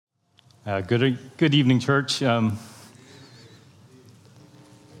Good evening, church.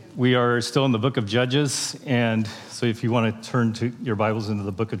 We are still in the book of Judges, and so if you want to turn to your Bibles into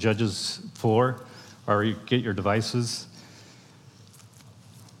the book of Judges 4, or you get your devices,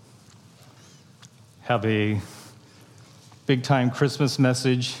 have a big-time Christmas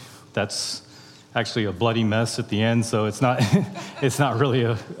message that's actually a bloody mess at the end, so it's not it's not really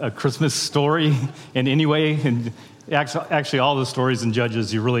a Christmas story in any way. And actually all the stories in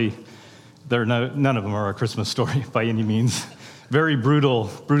Judges, none of them are a Christmas story by any means. Very brutal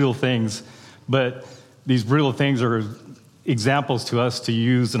things, but these brutal things are examples to us to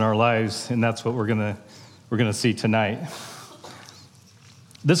use in our lives, and that's what we're gonna see tonight.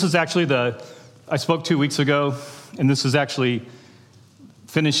 This is actually I spoke 2 weeks ago, and this is actually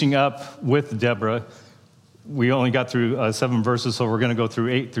finishing up with Deborah. We only got through 7 verses, so we're going to go through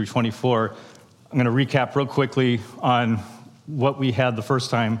 8 through 24. I'm going to recap real quickly on what we had the first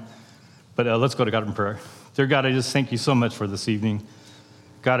time, but let's go to God in prayer. Dear God, I just thank you so much for this evening.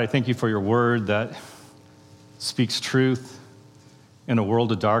 God, I thank you for your word that speaks truth in a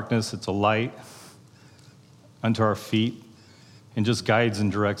world of darkness. It's a light unto our feet and just guides and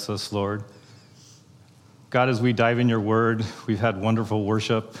directs us, Lord. God, as we dive in your word, we've had wonderful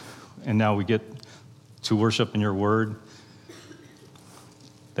worship, and now we get to worship in your word.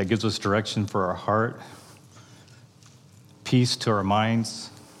 That gives us direction for our heart, peace to our minds.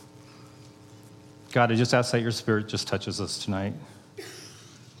 God, I just ask that your spirit just touches us tonight,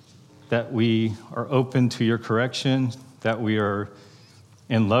 that we are open to your correction, that we are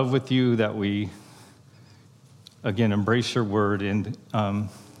in love with you, that we, again, embrace your word and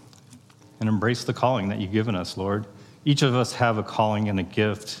embrace the calling that you've given us, Lord. Each of us have a calling and a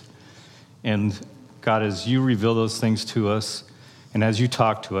gift. And God, as you reveal those things to us, and as you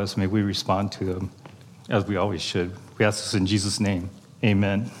talk to us, may we respond to them as we always should. We ask this in Jesus' name.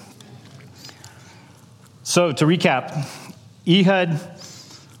 Amen. So to recap, Ehud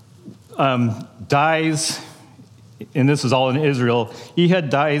dies, and this is all in Israel. Ehud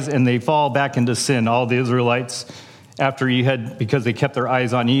dies, and they fall back into sin, all the Israelites, after Ehud, because they kept their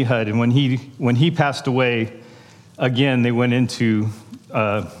eyes on Ehud. And when he passed away, again, they went into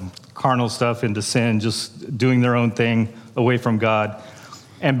carnal stuff, into sin, just doing their own thing away from God.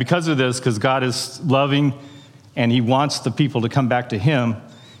 And because of this, because God is loving and he wants the people to come back to him,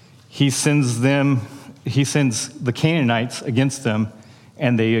 he sends the Canaanites against them,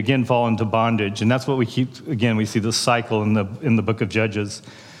 and they again fall into bondage. And that's what we see this cycle in the book of Judges.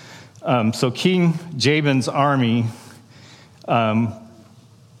 So King Jabin's army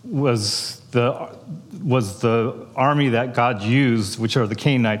was the army that God used, which are the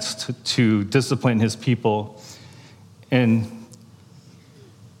Canaanites, to discipline his people. And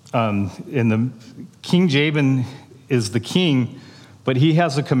King Jabin is the king, but he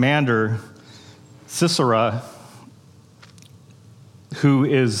has a commander, Sisera, who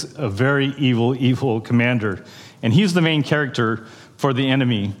is a very evil commander. And he's the main character for the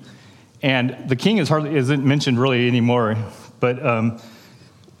enemy. And the king isn't mentioned really anymore, but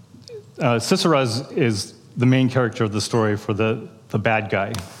Sisera is the main character of the story for the bad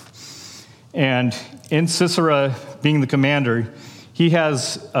guy. And in Sisera being the commander, he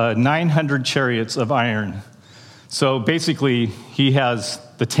has 900 chariots of iron. So basically, he has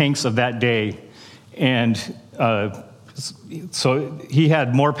the tanks of that day. And so he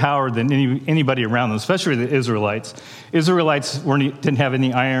had more power than anybody around them, especially the Israelites. Israelites didn't have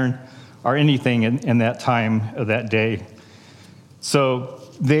any iron or anything in that time of that day. So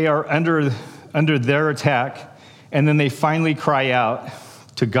they are under their attack, and then they finally cry out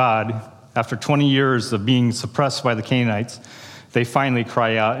to God. After 20 years of being suppressed by the Canaanites, they finally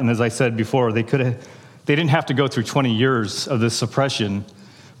cry out. And as I said before, they didn't have to go through 20 years of this suppression,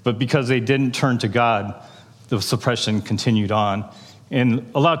 but because they didn't turn to God, the suppression continued on.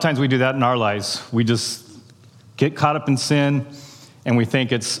 And a lot of times we do that in our lives. We just get caught up in sin, and we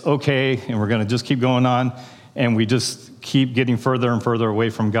think it's okay, and we're going to just keep going on, and we just keep getting further and further away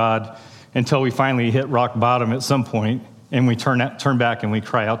from God until we finally hit rock bottom at some point, and we turn back and we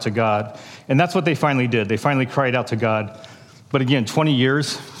cry out to God. And that's what they finally did. They finally cried out to God. But again, 20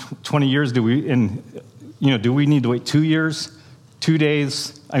 years, do we need to wait 2 years, 2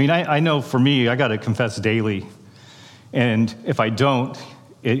 days? I mean, I know for me, I got to confess daily. And if I don't,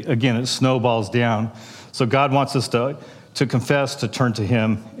 it snowballs down. So God wants us to confess, to turn to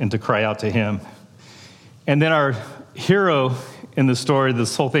him, and to cry out to him. And then our hero in the story,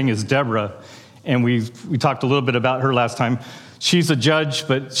 this whole thing, is Deborah. And we talked a little bit about her last time. She's a judge,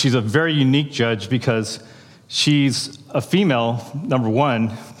 but she's a very unique judge because she's a female, number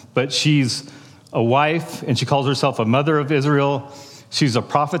one, but she's a wife, and she calls herself a mother of Israel. She's a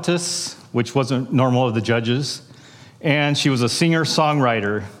prophetess, which wasn't normal of the judges. And she was a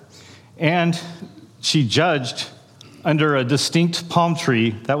singer-songwriter. And she judged under a distinct palm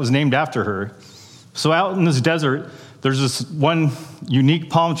tree that was named after her. So out in this desert, there's this one unique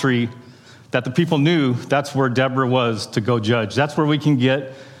palm tree that the people knew that's where Deborah was to go judge. That's where we can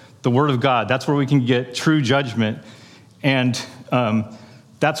get the word of God. That's where we can get true judgment. And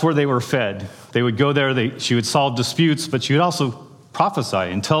that's where they were fed. They would go there, she would solve disputes, but she would also prophesy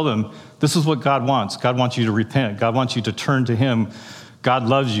and tell them, this is what God wants. God wants you to repent. God wants you to turn to him. God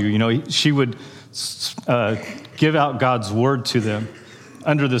loves you. You know, she would give out God's word to them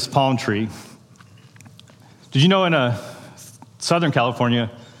under this palm tree. Did you know in Southern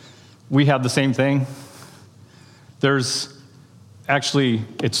California, we have the same thing? There's actually,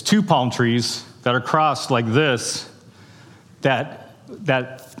 it's 2 palm trees that are crossed like this that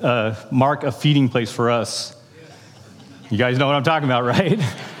mark a feeding place for us. You guys know what I'm talking about, right?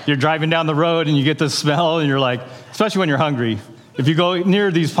 You're driving down the road and you get this smell and you're like, especially when you're hungry, if you go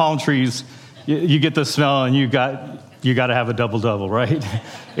near these palm trees, you get the smell and you got to have a double-double, right?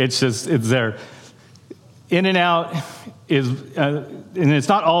 It's there. In-N-Out is, and it's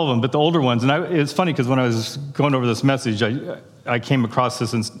not all of them, but the older ones. And it's funny because when I was going over this message, I came across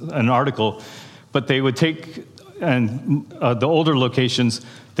this in an article, but they would take, and the older locations,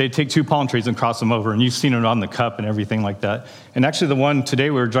 they'd take 2 palm trees and cross them over, and you've seen it on the cup and everything like that. And actually the one today,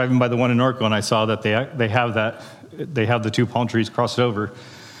 we were driving by the one in Norco, and I saw that they have the 2 palm trees crossed over.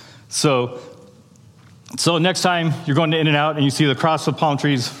 So next time you're going to In-N-Out and you see the cross of palm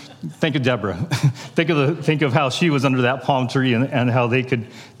trees, think of Deborah. think of how she was under that palm tree and how they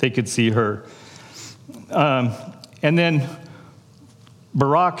could see her. And then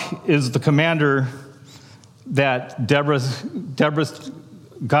Barak is the commander that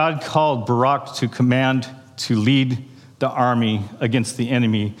God called Barak to command, to lead the army against the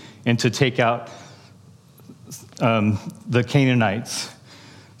enemy and to take out the Canaanites.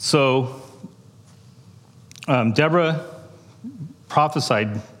 So Deborah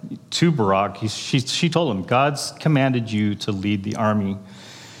prophesied to Barak. She told him, God's commanded you to lead the army.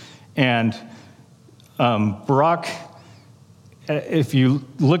 And Barak, if you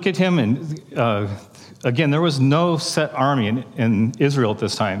look at him, and again, there was no set army in Israel at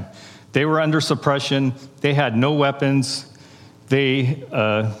this time. They were under suppression. They had no weapons.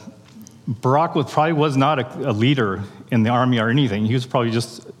 Barak probably was not a leader in the army or anything. He was probably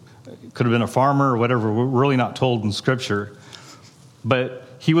could have been a farmer or whatever. We're really not told in Scripture. But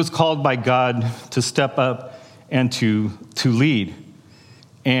he was called by God to step up and to lead.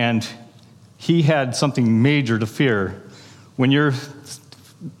 And he had something major to fear. When you're,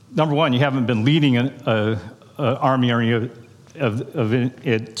 number one, you haven't been leading an army or any of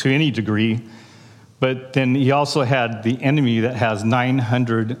it to any degree. But then he also had the enemy that has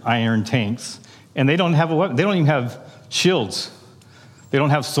 900 iron tanks. And they don't have a weapon. They don't even have shields. They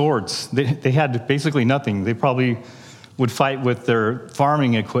don't have swords. They had basically nothing. They probably would fight with their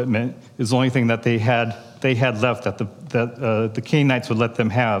farming equipment is the only thing that they had left that the Canaanites would let them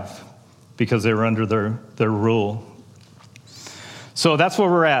have because they were under their rule. So that's where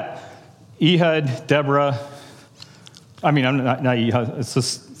we're at. Ehud, Deborah, I'm not Ehud, it's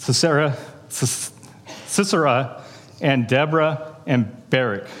Sisera, and Deborah, and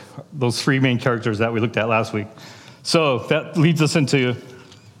Barak, those 3 main characters that we looked at last week. So that leads us into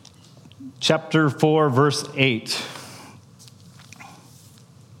chapter 4, verse 8.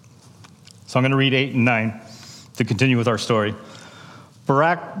 So I'm going to read 8 and 9 to continue with our story.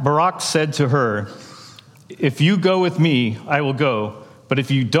 Barak said to her, if you go with me, I will go. But if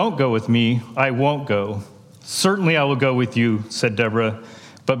you don't go with me, I won't go. Certainly I will go with you, said Deborah.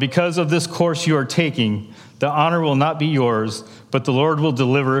 But because of this course you are taking, the honor will not be yours, but the Lord will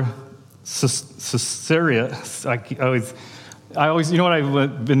deliver Sisera. I always, you know what,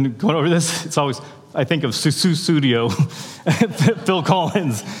 I've been going over this? It's always, I think of Susu Studio, Phil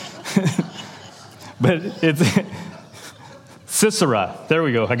Collins. But it's Sisera. There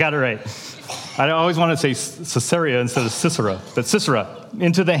we go. I got it right. I always want to say Sisera instead of Sisera. But Sisera,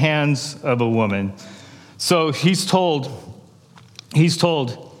 into the hands of a woman. So he tells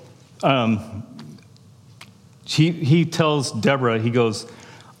Deborah, he goes,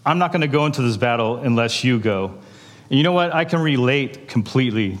 I'm not going to go into this battle unless you go. And you know what? I can relate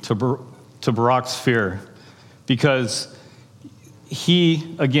completely to Barak's fear because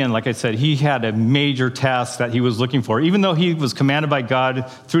he, again, like I said, he had a major task that he was looking for. Even though he was commanded by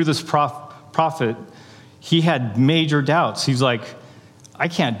God through this prophet, he had major doubts. He's like, I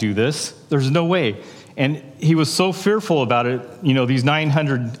can't do this. There's no way. And he was so fearful about it, these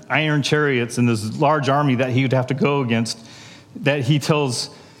 900 iron chariots and this large army that he would have to go against, that he tells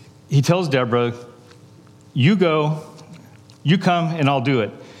Deborah, you go, you come, and I'll do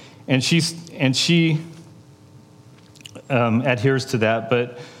it. And she adheres to that.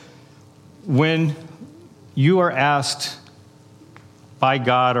 But when you are asked by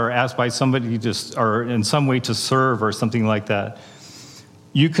God or asked by somebody or in some way to serve or something like that,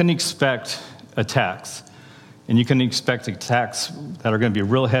 you can expect attacks. And you can expect attacks that are going to be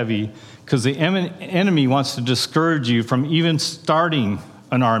real heavy, because the enemy wants to discourage you from even starting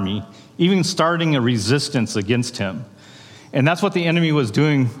an army, even starting a resistance against him. And that's what the enemy was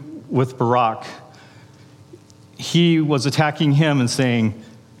doing with Barak. He was attacking him and saying,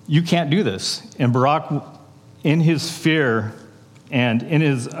 you can't do this. And Barak, in his fear and in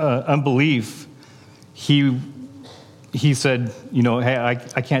his unbelief, he said, hey,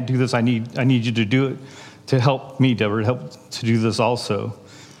 I can't do this. I need you to do it, to help me, Deborah, help to do this also.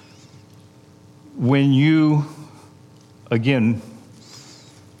 When you, again,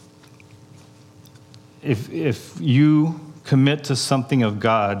 if you commit to something of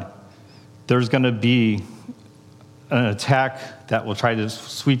God, there's going to be an attack that will try to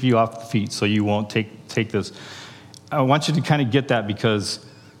sweep you off the feet so you won't take this. I want you to kind of get that, because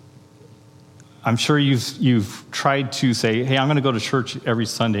I'm sure you've tried to say, hey, I'm going to go to church every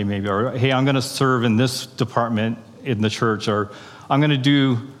Sunday maybe, or hey, I'm going to serve in this department in the church, or I'm going to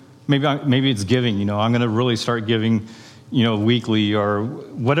do, maybe it's giving, I'm going to really start giving, weekly, or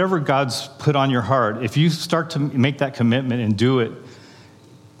whatever God's put on your heart. If you start to make that commitment and do it,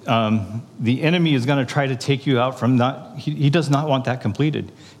 the enemy is going to try to take you out from he does not want that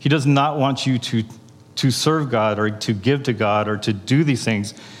completed. He does not want you to serve God or to give to God or to do these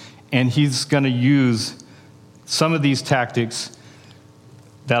things. And he's going to use some of these tactics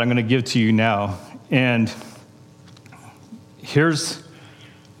that I'm going to give to you now. And here's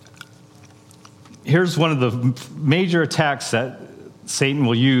one of the major attacks that Satan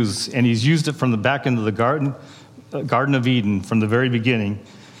will use, and he's used it from the back end of the Garden of Eden from the very beginning.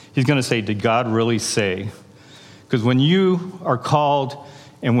 He's going to say, did God really say? Because when you are called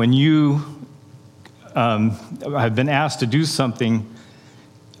and when you have been asked to do something,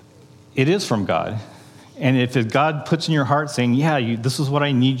 it is from God. And if God puts in your heart saying, yeah, this is what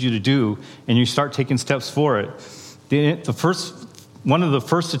I need you to do, and you start taking steps for it, one of the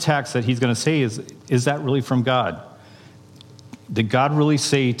first attacks that he's going to say is that really from God? Did God really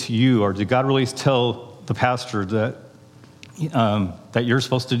say to you, or did God really tell the pastor that you're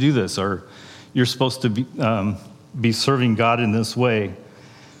supposed to do this, or you're supposed to be serving God in this way?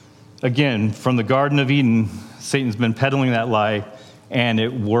 Again, from the Garden of Eden, Satan's been peddling that lie, and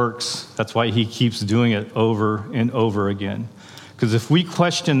it works. That's why he keeps doing it over and over again. Because if we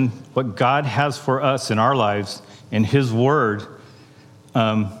question what God has for us in our lives in his word,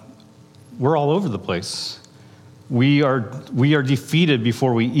 we're all over the place. We are defeated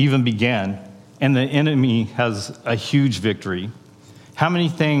before we even began, and the enemy has a huge victory. How many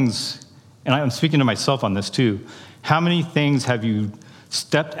things, and I'm speaking to myself on this too, how many things have you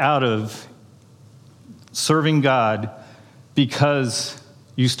stepped out of serving God because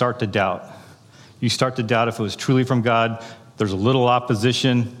you start to doubt? You start to doubt if it was truly from God. There's a little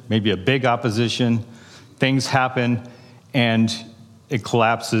opposition, maybe a big opposition. Things happen, and it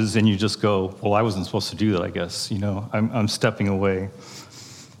collapses, and you just go, well, I wasn't supposed to do that, I guess. I'm stepping away.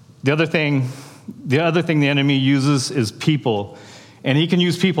 The other thing the enemy uses is people. And he can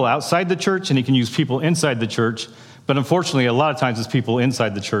use people outside the church, and he can use people inside the church. But unfortunately, a lot of times it's people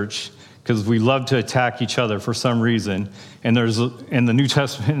inside the church, because we love to attack each other for some reason. And there's in the New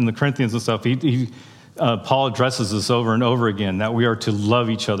Testament, in the Corinthians and stuff, Paul addresses this over and over again, that we are to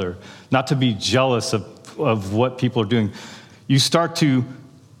love each other, not to be jealous of what people are doing. You start to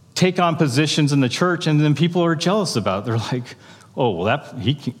take on positions in the church, and then people are jealous about it. They're like, oh, well,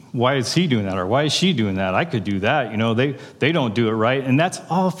 why is he doing that? Or why is she doing that? I could do that. They don't do it right. And that's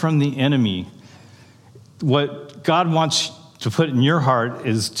all from the enemy. What God wants to put in your heart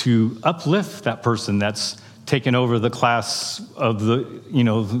is to uplift that person that's taken over the class of of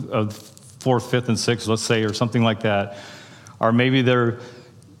 4th, 5th, and 6th, let's say, or something like that. Or maybe they're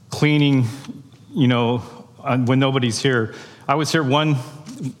cleaning, when nobody's here. I was here me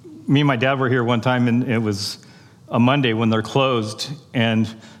and my dad were here one time, and it was a Monday when they're closed,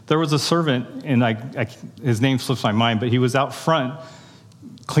 and there was a servant, and his name slips my mind, but he was out front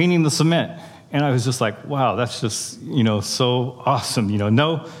cleaning the cement. And I was just like, wow, that's just, so awesome.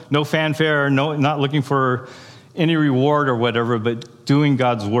 No fanfare, not looking for any reward or whatever, but doing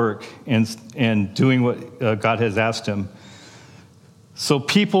God's work and doing what God has asked him. So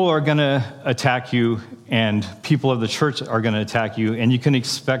people are going to attack you, and people of the church are going to attack you, and you can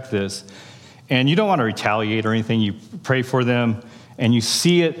expect this. And you don't want to retaliate or anything. You pray for them, and you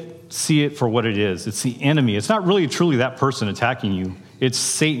see it for what it is. It's the enemy. It's not really truly that person attacking you. It's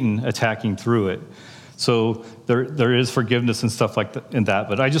Satan attacking through it. So there is forgiveness and stuff like that in that.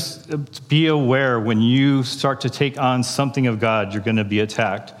 But I just be aware when you start to take on something of God, you're going to be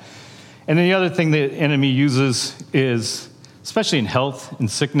attacked. And then the other thing the enemy uses is, especially in health and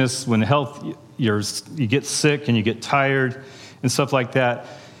sickness, when you get sick and you get tired and stuff like that,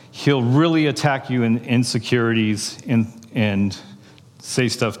 he'll really attack you in insecurities and say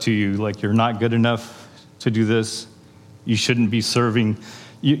stuff to you like you're not good enough to do this. You shouldn't be serving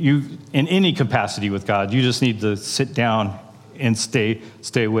you in any capacity with God. You just need to sit down and stay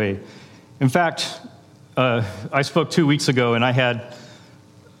away. In fact, I spoke 2 weeks ago, and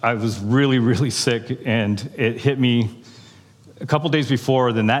I was really, really sick, and it hit me a couple days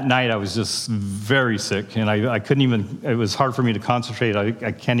before. Then that night, I was just very sick, and I couldn't even, it was hard for me to concentrate.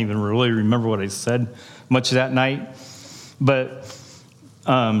 I can't even really remember what I said much that night. But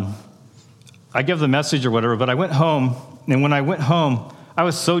I gave the message or whatever, but I went home, and when I went home, I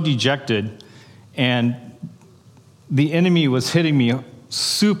was so dejected, and the enemy was hitting me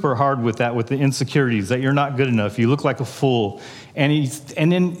super hard with the insecurities, that you're not good enough, you look like a fool. And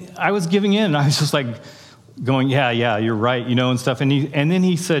then I was giving in. I was just like going, yeah, you're right, and stuff. And then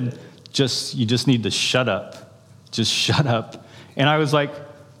he said, you just need to shut up. Just shut up. And I was like,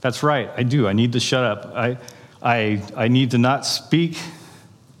 that's right, I do. I need to shut up. I need to not speak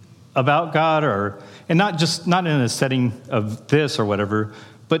about God and not in a setting of this or whatever,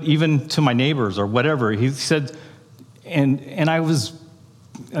 but even to my neighbors or whatever. He said, and I was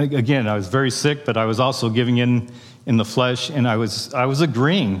very sick, but I was also giving in the flesh, and I was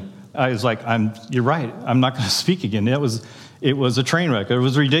agreeing. I was like, you're right. I'm not going to speak again. It was a train wreck. It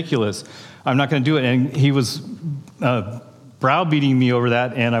was ridiculous. I'm not going to do it. And he was browbeating me over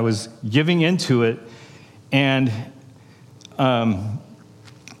that, and I was giving into it, and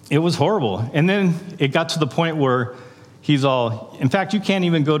it was horrible. And then it got to the point where in fact, you can't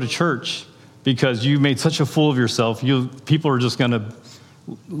even go to church because you made such a fool of yourself. People are just going to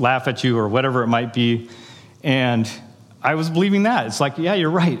laugh at you or whatever it might be. And I was believing that. It's like, yeah, you're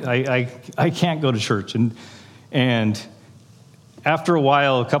right. I can't go to church. And after a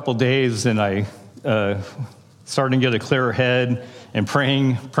while, a couple days, and I started to get a clearer head and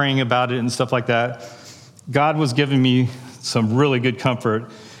praying about it and stuff like that, God was giving me some really good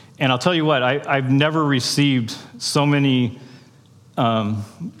comfort. And I'll tell you what, I've never received so many,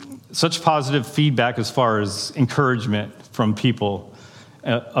 such positive feedback as far as encouragement from people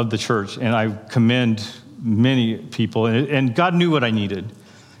of the church. And I commend many people. And God knew what I needed.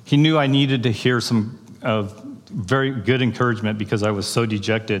 He knew I needed to hear some very good encouragement because I was so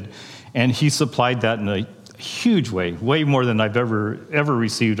dejected. And he supplied that in a huge way more than I've ever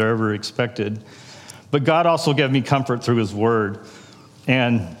received or ever expected. But God also gave me comfort through his word.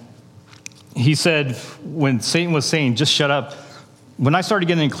 And he said, when Satan was saying, just shut up, when I started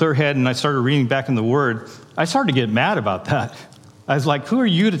getting a clear head and I started reading back in the word, I started to get mad about that. I was like, who are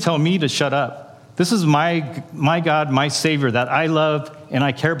you to tell me to shut up? This is my God, my Savior that I love and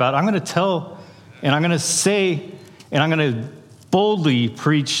I care about. I'm going to tell, and I'm going to say, and I'm going to boldly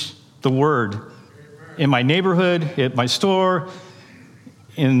preach the word in my neighborhood, at my store,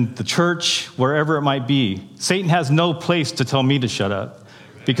 in the church, wherever it might be. Satan has no place to tell me to shut up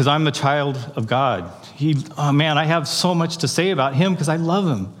because I'm a child of God. I have so much to say about him because I love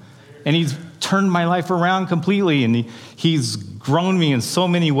him. And he's turned my life around completely, and he's grown me in so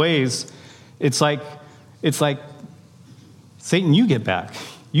many ways. It's like, Satan, you get back.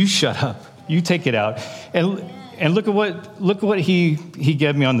 You shut up. You take it out. And look at what he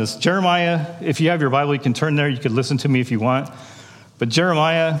gave me on this. Jeremiah, if you have your Bible, you can turn there. You could listen to me if you want. But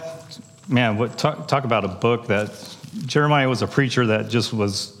Jeremiah, man, talk about a book that Jeremiah was a preacher that just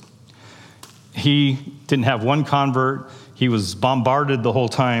he didn't have one convert. He was bombarded the whole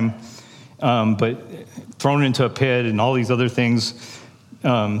time, but thrown into a pit and all these other things.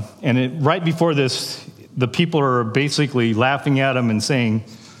 Right before this, the people are basically laughing at him and saying,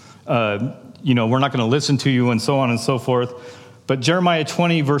 we're not going to listen to you, and so on and so forth. But Jeremiah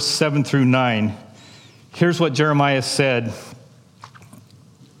 20, verse 7 through 9, here's what Jeremiah said.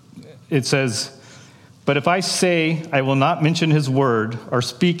 It says, "But if I say I will not mention his word or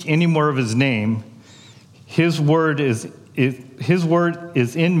speak any more of his name, his word is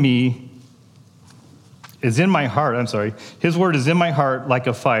in me, is in my heart. I'm sorry. His word is in my heart like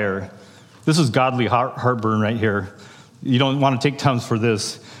a fire." This is godly heartburn right here. You don't want to take tongues for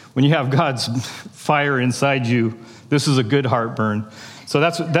this. When you have God's fire inside you, this is a good heartburn. So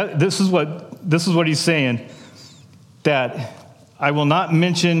this is what he's saying, that I will not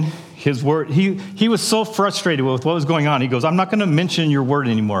mention his word. He was so frustrated with what was going on. He goes, I'm not going to mention your word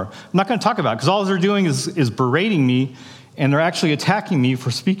anymore. I'm not going to talk about it because all they're doing is berating me, and they're actually attacking me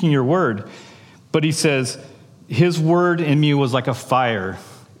for speaking your word. But he says, his word in me was like a fire.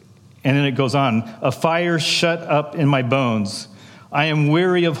 And then it goes on, a fire shut up in my bones. I am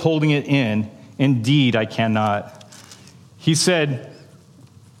weary of holding it in. Indeed, I cannot. He said,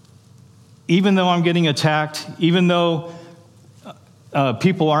 even though I'm getting attacked, even though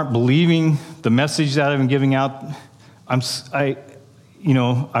people aren't believing the message that I've been giving out, I'm going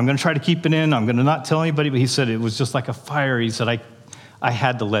to try to keep it in. I'm going to not tell anybody. But he said it was just like a fire. He said I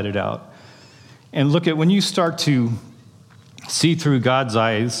had to let it out. And look at when you start to see through God's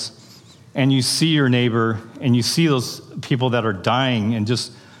eyes, and you see your neighbor, and you see those people that are dying and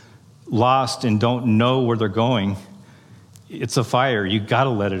just lost and don't know where they're going, it's a fire. You got to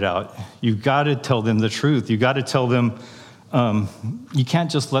let it out. You got to tell them the truth. You got to tell them. You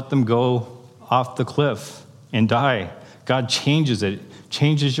can't just let them go off the cliff and die. God changes it,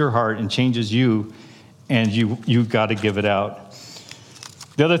 changes your heart, and changes you, and you've got to give it out.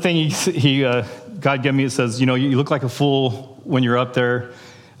 The other thing God gave me, it says, you look like a fool when you're up there.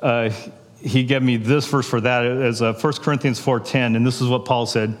 He gave me this verse for that as 1 Corinthians 4:10, and this is what Paul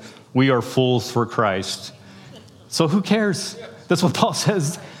said, we are fools for Christ. So who cares? That's what Paul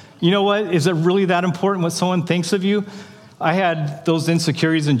says. You know what? Is it really that important what someone thinks of you? I had those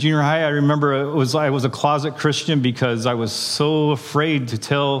insecurities in junior high. I remember I was a closet Christian because I was so afraid to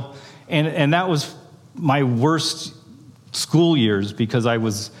tell, and that was my worst school years because I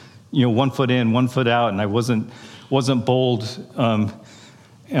was, 1 foot in, 1 foot out, and I wasn't bold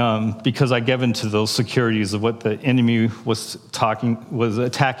because I gave into those securities of what the enemy was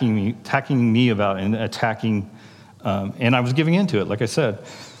attacking me about, and attacking, and I was giving into it, like I said.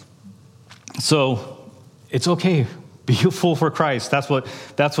 So it's okay. Be a fool for Christ. That's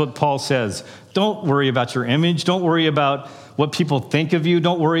what Paul says. Don't worry about your image. Don't worry about what people think of you.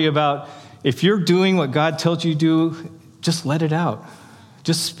 Don't worry about if you're doing what God tells you to do, just let it out.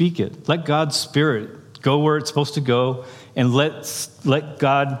 Just speak it. Let God's Spirit go where it's supposed to go, and let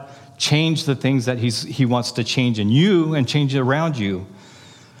God change the things that he wants to change in you and change it around you.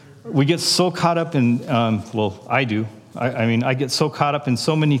 We get so caught up in, I do. I get so caught up in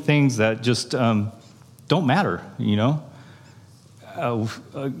so many things that just don't matter,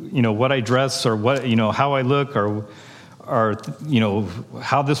 what I dress or what, how I look or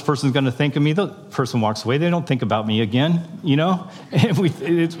how this person's going to think of me. The person walks away. They don't think about me again,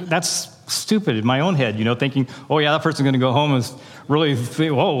 And that's stupid in my own head, thinking, oh yeah, that person's going to go home and really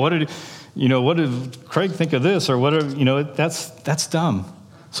think, whoa, what did Craig think of this or whatever, that's dumb.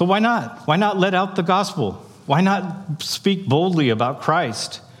 So why not? Why not let out the gospel? Why not speak boldly about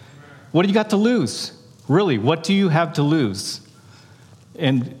Christ? What do you got to lose? Really, what do you have to lose?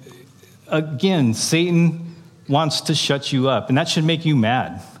 And again, Satan wants to shut you up, and that should make you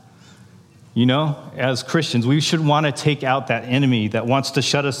mad. As Christians, we should want to take out that enemy that wants to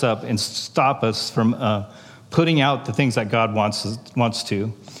shut us up and stop us from putting out the things that God wants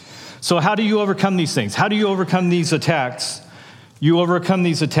to. So how do you overcome these things? How do you overcome these attacks? You overcome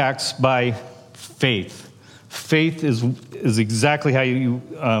these attacks by faith. Faith is exactly how you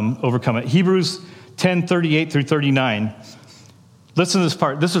overcome it. Hebrews 10:38 through 39. Listen to this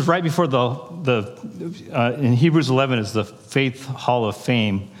part. This is right before in Hebrews 11 is the Faith Hall of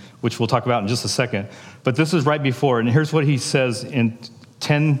Fame, which we'll talk about in just a second. But this is right before, and here's what he says in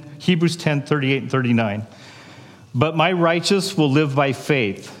Hebrews 10:38 and 39. But my righteous will live by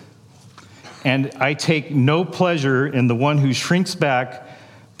faith, and I take no pleasure in the one who shrinks back,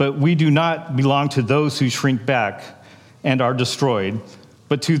 but we do not belong to those who shrink back and are destroyed,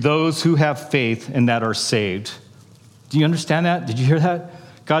 but to those who have faith and that are saved. Do you understand that? Did you hear that?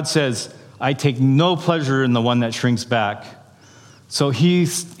 God says, I take no pleasure in the one that shrinks back. So he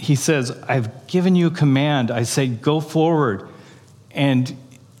says, I've given you a command. I say, go forward. And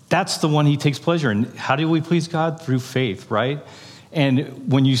that's the one he takes pleasure in. How do we please God? Through faith, right? And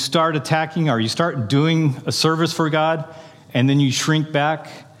when you start attacking or you start doing a service for God, and then you shrink back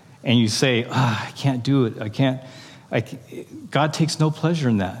and you say, I can't do it. God takes no pleasure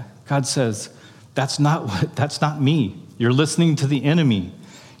in that. God says, that's not me. You're listening to the enemy.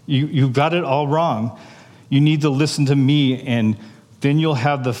 You've got it all wrong. You need to listen to me, and then you'll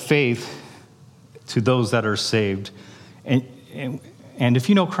have the faith to those that are saved. And if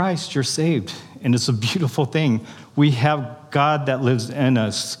you know Christ, you're saved. And it's a beautiful thing. We have God that lives in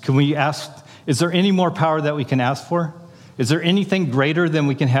us. Can we ask, is there any more power that we can ask for? Is there anything greater than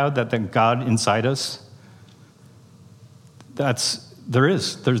we can have than God inside us?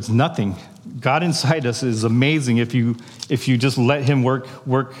 There's nothing. God inside us is amazing if you just let him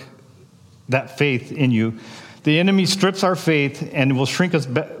work that faith in you. The enemy strips our faith and will shrink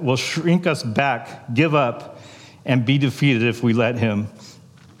us back, give up, and be defeated if we let him.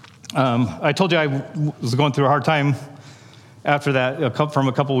 I told you I was going through a hard time after that from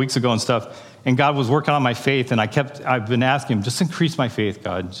a couple weeks ago and stuff, and God was working on my faith, and I've been asking him, just increase my faith,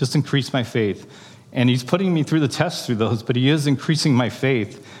 God, just increase my faith. And he's putting me through the tests through those, but he is increasing my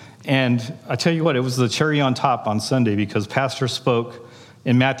faith. And I tell you what, it was the cherry on top on Sunday because Pastor spoke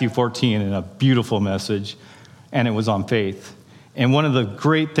in Matthew 14 in a beautiful message, and it was on faith. And one of the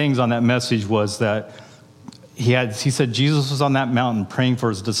great things on that message was that he said Jesus was on that mountain praying for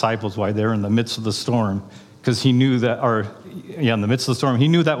his disciples while they're in the midst of the storm, because he knew that, in the midst of the storm, he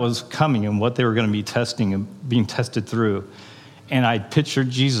knew that was coming and what they were going to be testing and being tested through. And I pictured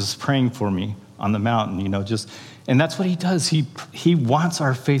Jesus praying for me on the mountain, and that's what he does. He wants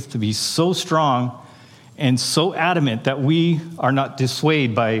our faith to be so strong and so adamant that we are not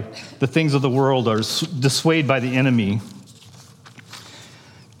dissuaded by the things of the world or dissuaded by the enemy.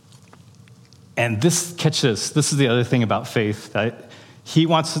 And catch this. This is the other thing about faith, that he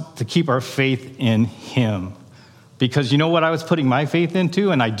wants to keep our faith in him. Because you know what I was putting my faith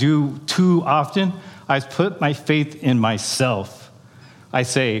into, and I do too often? I put my faith in myself. I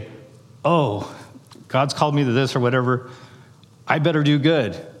say, oh, God's called me to this or whatever, I better do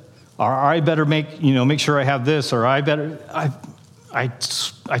good. Or I better make sure I have this, or I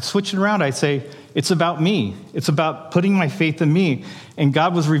switch it around. I say, it's about me. It's about putting my faith in me. And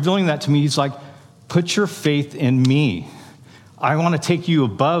God was revealing that to me. He's like, put your faith in me. I want to take you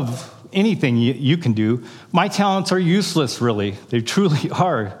above anything you can do. My talents are useless, really. They truly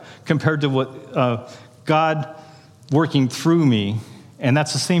are, compared to what God working through me. And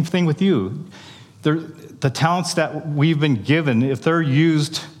that's the same thing with you. The talents that we've been given, if they're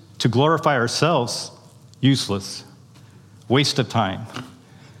used to glorify ourselves, useless, waste of time.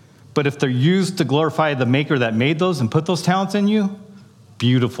 But if they're used to glorify the maker that made those and put those talents in you,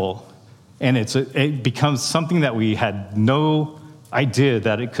 beautiful. And it becomes something that we had no idea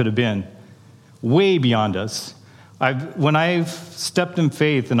that it could have been, way beyond us. When I've stepped in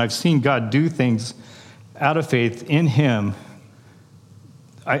faith and I've seen God do things out of faith in him,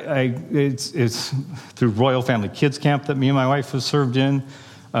 it's through Royal Family Kids Camp that me and my wife have served in,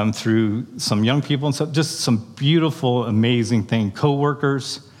 through some young people and stuff, just some beautiful, amazing thing.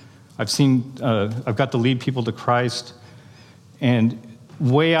 Co-workers, I've got to lead people to Christ, and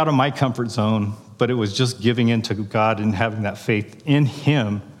way out of my comfort zone, but it was just giving into God and having that faith in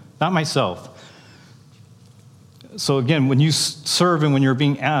him, not myself. So again, when you serve and when you're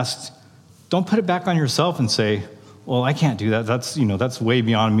being asked, don't put it back on yourself and say, well, I can't do that. That's way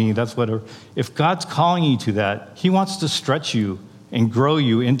beyond me. That's whatever. If God's calling you to that, he wants to stretch you and grow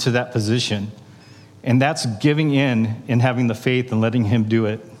you into that position. And that's giving in and having the faith and letting him do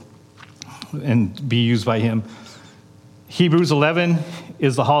it and be used by him. Hebrews 11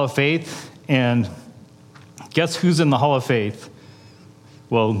 is the Hall of Faith. And guess who's in the Hall of Faith?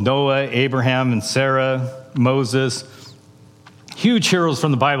 Well, Noah, Abraham, and Sarah, Moses, huge heroes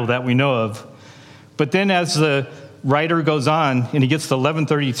from the Bible that we know of. But then as the writer goes on and he gets to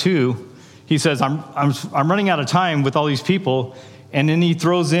 1132, he says, I'm running out of time with all these people. And then he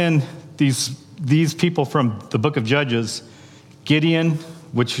throws in these people from the book of Judges, Gideon,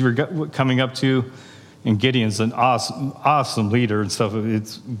 which we're coming up to, and Gideon's an awesome leader and stuff.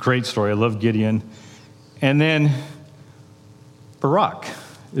 It's a great story. I love Gideon. And then Barak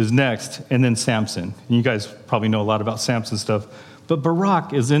is next, and then Samson. And you guys probably know a lot about Samson stuff. But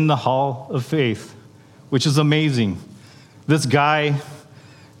Barak is in the Hall of Faith, which is amazing. This guy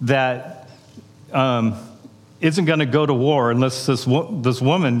that isn't going to go to war unless this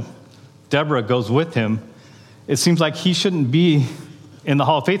woman, Deborah, goes with him. It seems like he shouldn't be in the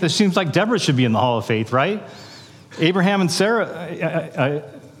Hall of Faith. It seems like Deborah should be in the Hall of Faith, right? Abraham and Sarah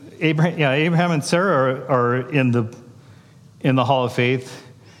are in the Hall of Faith,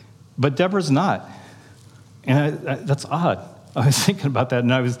 but Deborah's not. And that's odd. I was thinking about that,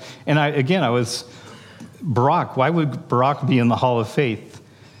 and I was Barak. Why would Barak be in the Hall of Faith?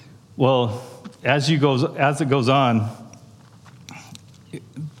 Well, as it goes on,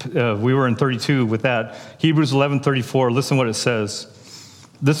 we were in 32 with that. Hebrews 11:34. Listen what it says.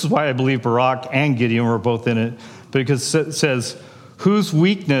 This is why I believe Barak and Gideon were both in it, because it says, whose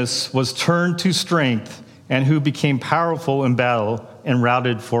weakness was turned to strength, and who became powerful in battle and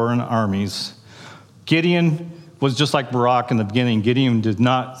routed foreign armies. Gideon was just like Barak in the beginning. Gideon did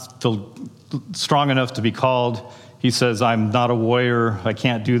not feel strong enough to be called. He says, I'm not a warrior. I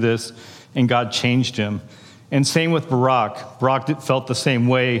can't do this. And God changed him. And same with Barak. Barak felt the same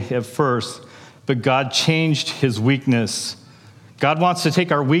way at first, but God changed his weakness. God wants to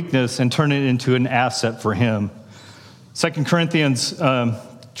take our weakness and turn it into an asset for him. 2 Corinthians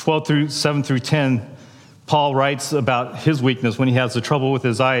 7 through 10, Paul writes about his weakness when he has the trouble with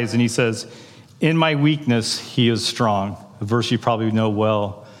his eyes, and he says, "In my weakness, he is strong." A verse you probably know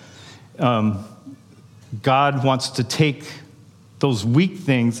well. God wants to take those weak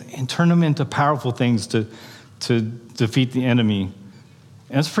things and turn them into powerful things to defeat the enemy.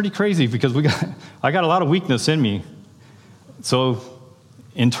 And it's pretty crazy because I got a lot of weakness in me. So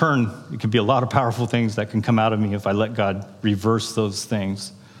in turn, it can be a lot of powerful things that can come out of me if I let God reverse those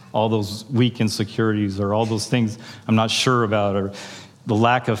things, all those weak insecurities or all those things I'm not sure about or the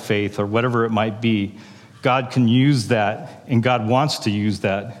lack of faith or whatever it might be. God can use that, and God wants to use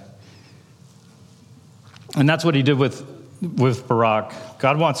that. And that's what he did with Barak.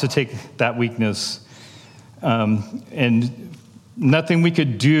 God wants to take that weakness and nothing we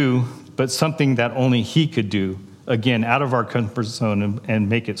could do, but something that only he could do, again, out of our comfort zone and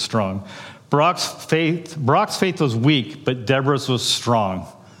make it strong. Barak's faith was weak, but Deborah's was strong.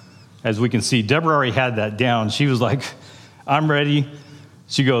 As we can see, Deborah already had that down. She was like, "I'm ready."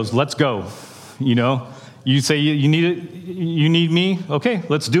 She goes, "Let's go." You say you need me? Okay,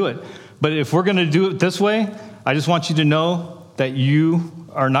 let's do it. But if we're going to do it this way, I just want you to know that you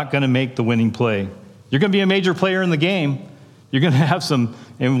are not going to make the winning play. You're going to be a major player in the game. You're going to have some,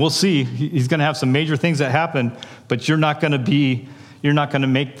 and we'll see, he's going to have some major things that happen, but you're not going to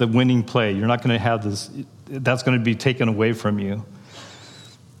make the winning play. You're not going to have this, that's going to be taken away from you.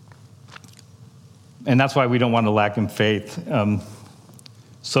 And that's why we don't want to lack in faith.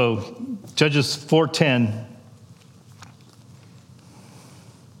 So Judges 4:10.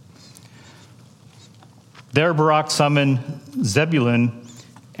 There Barak summoned Zebulun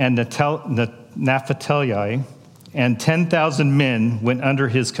and Naphtali, and 10,000 men went under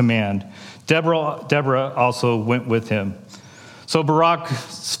his command. Deborah also went with him. So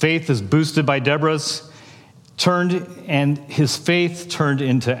Barak's faith is boosted by Deborah's, and his faith turned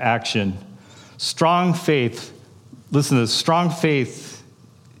into action. Strong faith, listen to this, strong faith,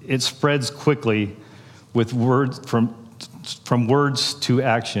 it spreads quickly with words from words to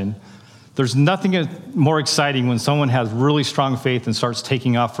action. There's nothing more exciting when someone has really strong faith and starts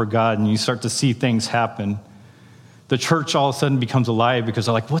taking off for God and you start to see things happen. The church all of a sudden becomes alive because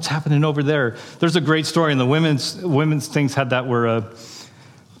they're like, what's happening over there? There's a great story, and the women's things had that where,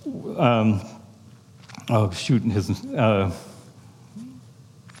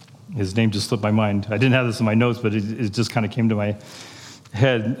 his name just slipped my mind. I didn't have this in my notes, but it just kind of came to my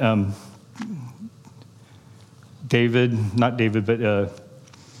head. Not David, but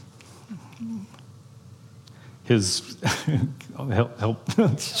his, help,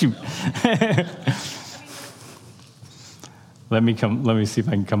 shoot. Let me see if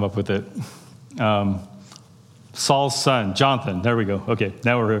I can come up with it. Saul's son, Jonathan. There we go. Okay,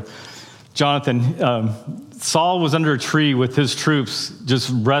 now we're here. Jonathan. Saul was under a tree with his troops, just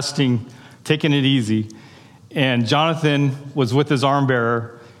resting, taking it easy. And Jonathan was with his arm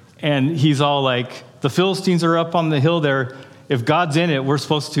bearer, and he's all like, "The Philistines are up on the hill there. If God's in it, we're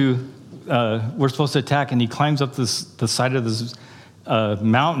supposed to attack." And he climbs up the side of this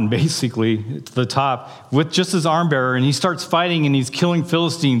mountain, basically, to the top, with just his arm bearer, and he starts fighting, and he's killing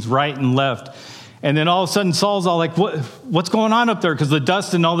Philistines right and left. And then all of a sudden, Saul's all like, what's going on up there? Because the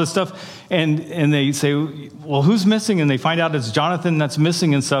dust and all this stuff. And they say, well, who's missing? And they find out it's Jonathan that's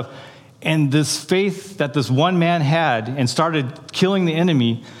missing and stuff. And this faith that this one man had and started killing the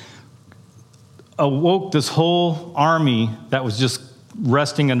enemy awoke this whole army that was just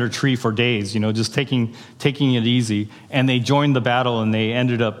resting under a tree for days, just taking it easy. And they joined the battle, and they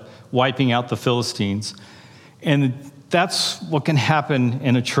ended up wiping out the Philistines. And that's what can happen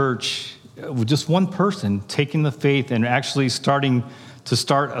in a church with just one person taking the faith and actually start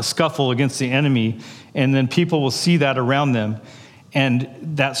a scuffle against the enemy. And then people will see that around them. And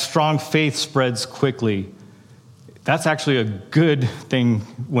that strong faith spreads quickly. That's actually a good thing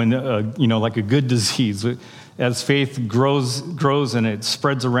when, like a good disease. As faith grows and it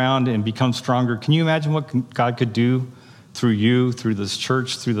spreads around and becomes stronger. Can you imagine what God could do through you, through this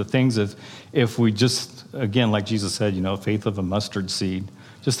church, through the things if we just, again, like Jesus said, faith of a mustard seed,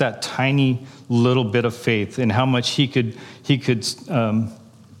 just that tiny little bit of faith, and how much he could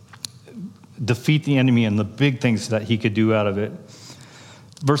defeat the enemy and the big things that he could do out of it.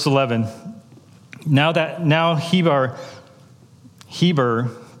 Verse 11. Now Heber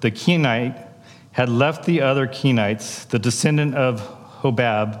the Kenite had left the other Kenites, the descendant of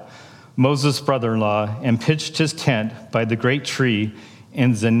Hobab, Moses' brother-in-law, and pitched his tent by the great tree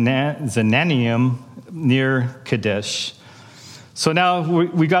and Zenanium near Kadesh. So now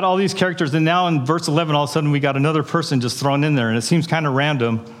we got all these characters, and now in verse 11, all of a sudden we got another person just thrown in there, and it seems kind of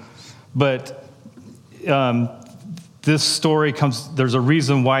random, but this story there's a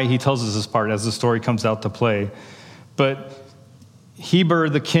reason why he tells us this part as the story comes out to play. But Heber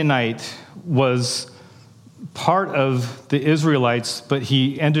the Kenite was part of the Israelites, but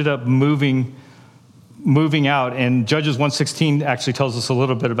he ended up moving out, and Judges 1:16 actually tells us a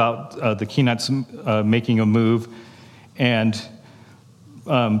little bit about the Kenites making a move,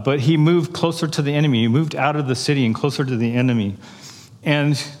 but he moved closer to the enemy. He moved out of the city and closer to the enemy.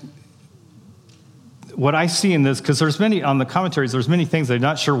 And what I see in this, because on the commentaries, there's many things they're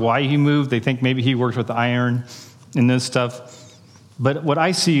not sure why he moved. They think maybe he worked with iron and this stuff. But what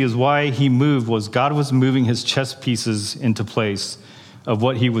I see is why he moved was God was moving his chess pieces into place of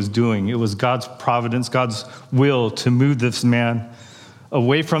what he was doing. It was God's providence, God's will to move this man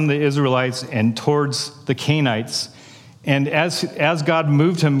away from the Israelites and towards the Canaanites. And as God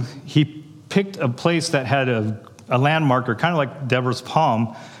moved him, he picked a place that had a landmarker, kind of like Deborah's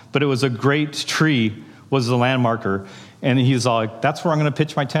palm, but it was a great tree was the landmarker. And he's all like, that's where I'm going to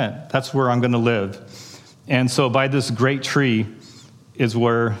pitch my tent. That's where I'm going to live. And so by this great tree is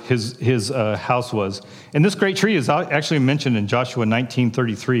where his house was. And this great tree is actually mentioned in Joshua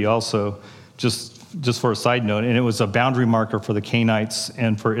 19:33 also, just for a side note. And it was a boundary marker for the Canaanites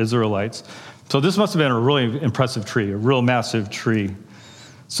and for Israelites. So this must have been a really impressive tree, a real massive tree.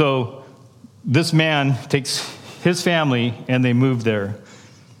 So this man takes his family and they move there.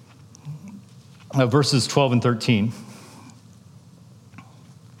 Verses 12 and 13.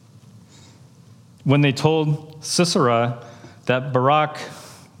 When they told Sisera that Barak,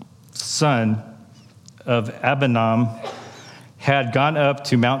 son of Abinadab, had gone up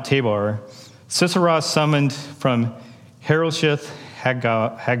to Mount Tabor, Sisera summoned from Harosheth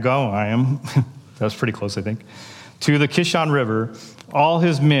Hagoyim, that's pretty close, I think, to the Kishon River, all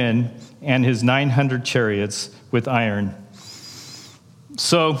his men and his 900 chariots with iron.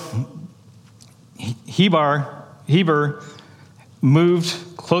 So Heber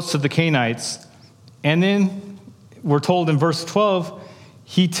moved close to the Canaanites, and then we're told in verse 12,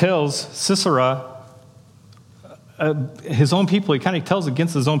 he tells Sisera, his own people, he kind of tells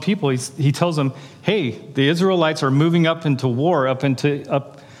against his own people, he tells them, hey, the Israelites are moving up into war, up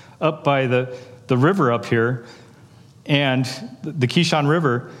by the river up here, and the Kishon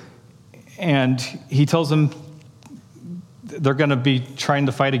River, and he tells them they're going to be trying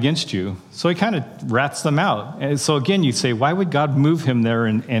to fight against you. So he kind of rats them out. And so again, you say, why would God move him there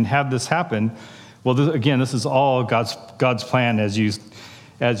and have this happen? Well, this is all God's plan, as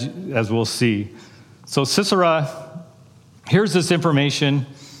we'll see. So Sisera hears this information,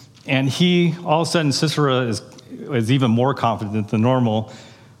 and all of a sudden Sisera is even more confident than normal.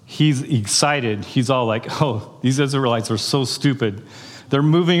 He's excited. He's all like, oh, these Israelites are so stupid. They're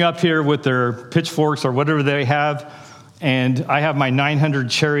moving up here with their pitchforks or whatever they have, and I have my 900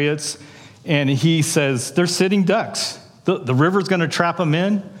 chariots. And he says, they're sitting ducks. The river's going to trap them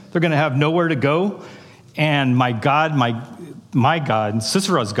in. They're going to have nowhere to go. And my God,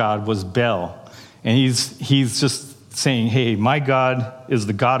 Sisera's God was Baal. And he's just saying, hey, my God is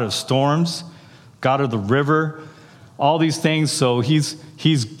the God of storms, God of the river, all these things. So he's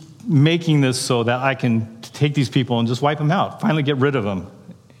making this so that I can take these people and just wipe them out, finally get rid of them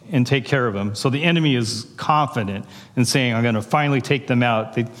and take care of them. So the enemy is confident in saying, I'm going to finally take them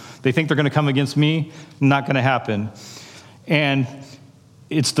out. They think they're going to come against me. Not going to happen. And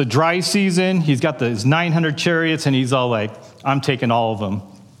it's the dry season. He's got his 900 chariots, and he's all like, I'm taking all of them.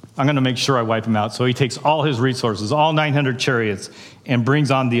 I'm going to make sure I wipe them out. So he takes all his resources, all 900 chariots, and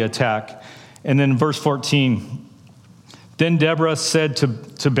brings on the attack. And then verse 14, then Deborah said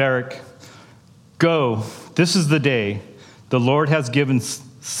to Barak, go, this is the day the Lord has given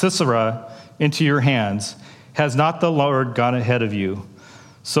Sisera into your hands. Has not the Lord gone ahead of you?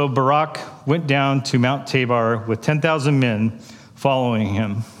 So Barak went down to Mount Tabor with 10,000 men following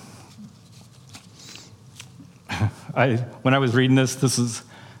him. When I was reading this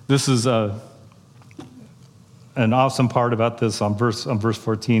is an awesome part about this on verse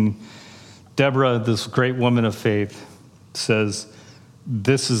 14. Deborah, this great woman of faith, says,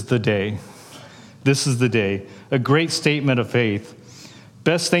 this is the day. This is the day. A great statement of faith.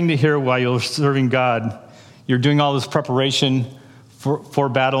 Best thing to hear while you're serving God. You're doing all this preparation for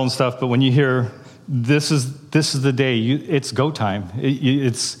battle and stuff, but when you hear, this is the day, it's go time.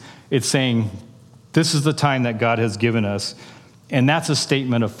 It's saying, this is the time that God has given us. And that's a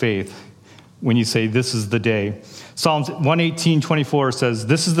statement of faith when you say, this is the day. Psalms 118:24 says,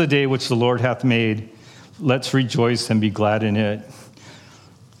 this is the day which the Lord hath made. Let's rejoice and be glad in it.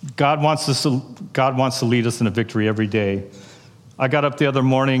 God wants to lead us in a victory every day. I got up the other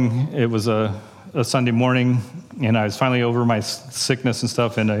morning. It was a Sunday morning, and I was finally over my sickness and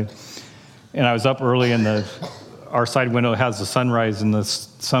stuff, and I was up early, and our side window has the sunrise, and the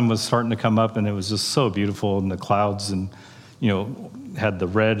sun was starting to come up, and it was just so beautiful, and the clouds, and had the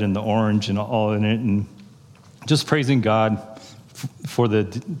red and the orange and all in it, and just praising God for the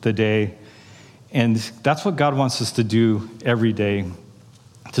day. And that's what God wants us to do every day,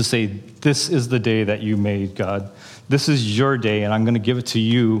 to say, this is the day that you made, God. This is your day, and I'm going to give it to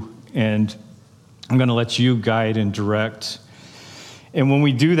you, and I'm going to let you guide and direct. And when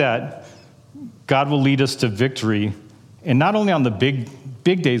we do that, God will lead us to victory. And not only on the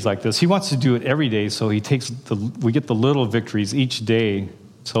big days like this, he wants to do it every day, so we get the little victories each day,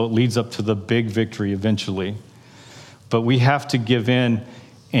 so it leads up to the big victory eventually. But we have to give in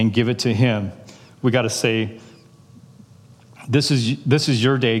and give it to him. We got to say, this is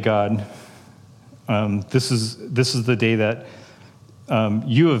your day, God. This is the day that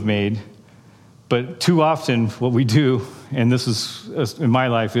you have made. But too often what we do, and this is in my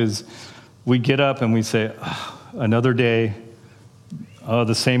life, is we get up and we say, another day,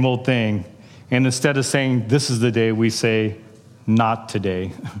 the same old thing. And instead of saying, this is the day, we say, not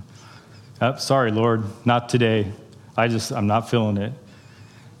today. Sorry, Lord, not today. I'm not feeling it.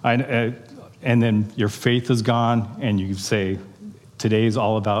 And then your faith is gone, and you say, today's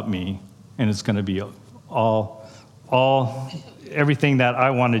all about me. And it's going to be everything that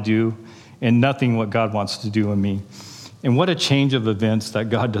I want to do, and nothing what God wants to do in me. And what a change of events that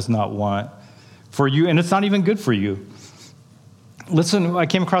God does not want for you, and it's not even good for you. Listen, I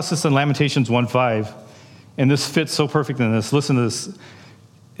came across this in Lamentations 1:5, and this fits so perfect in this. Listen to this.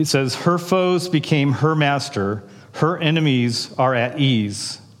 It says, her foes became her master, her enemies are at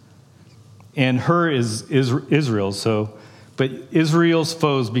ease. And her is Israel, but Israel's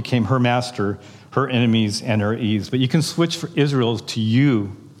foes became her master, her enemies, and her ease. But you can switch for Israel to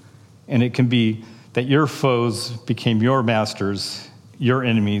you, and it can be that your foes became your masters, your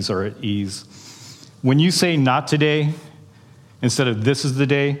enemies are at ease. When you say not today, instead of this is the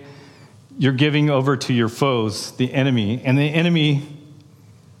day, you're giving over to your foes, the enemy, and the enemy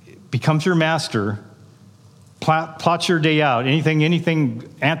becomes your master, plots your day out, anything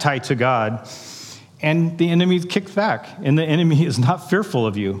anti to God, and the enemy kicks back, and the enemy is not fearful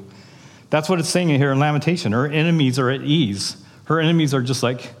of you. That's what it's saying here in Lamentation. Her enemies are at ease. Her enemies are just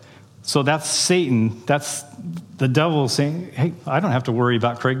like, so that's Satan. That's the devil saying, hey, I don't have to worry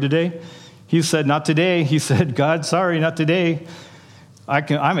about Craig today. He said, not today. He said, God, sorry, not today.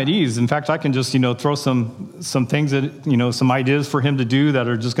 I'm at ease. In fact, I can just, throw some things that, some ideas for him to do that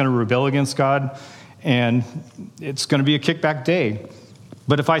are just going to rebel against God. And it's going to be a kickback day.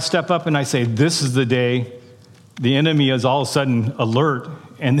 But if I step up and I say, this is the day, the enemy is all of a sudden alert.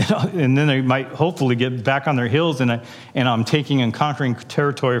 And then they might hopefully get back on their heels, and I'm taking and conquering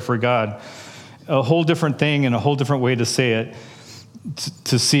territory for God. A whole different thing and a whole different way to say it,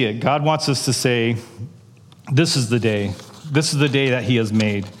 to see it. God wants us to say, this is the day. This is the day that he has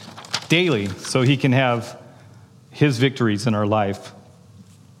made daily, so he can have his victories in our life.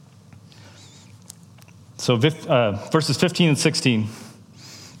 So verses 15 and 16.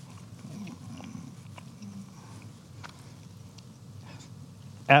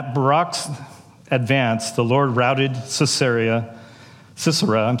 At Barak's advance, the Lord routed Sisera,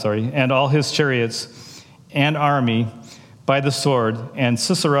 and all his chariots and army by the sword, and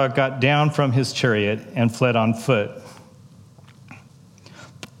Sisera got down from his chariot and fled on foot.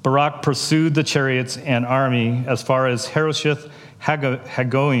 Barak pursued the chariots and army as far as Harosheth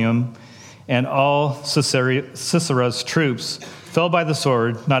Hagoyim, and all Sisera's troops fell by the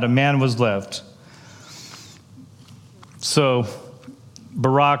sword. Not a man was left. So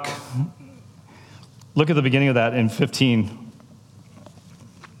Barak, look at the beginning of that in 15.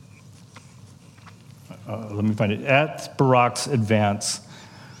 Let me find it. At Barak's advance.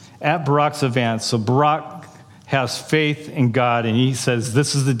 At Barak's advance. So Barak has faith in God, and he says,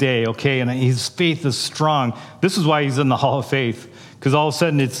 this is the day, okay? And his faith is strong. This is why he's in the Hall of Faith, because all of a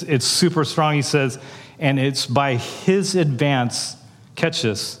sudden it's super strong, he says, and it's by his advance, catch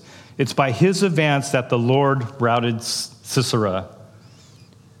this, it's by his advance that the Lord routed Sisera.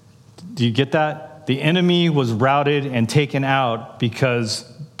 Do you get that? The enemy was routed and taken out because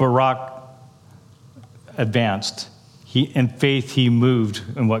Barak advanced. In faith, he moved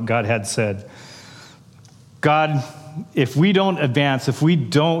in what God had said. God, if we don't advance, if we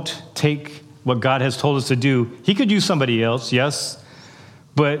don't take what God has told us to do, he could use somebody else, yes,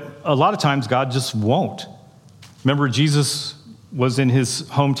 but a lot of times God just won't. Remember, Jesus was in his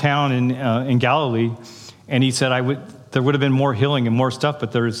hometown in Galilee, and he said, there would have been more healing and more stuff,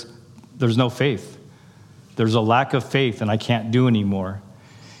 but there's no faith. There's a lack of faith, and I can't do anymore.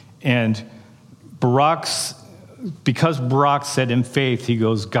 And because Barak said in faith, he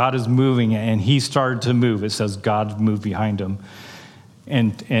goes, God is moving, and he started to move. It says God moved behind him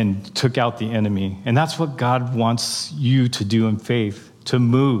and took out the enemy. And that's what God wants you to do in faith, to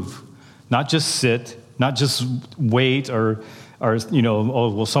move, not just sit, not just wait or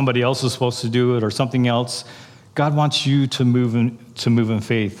somebody else is supposed to do it or something else. God wants you to move in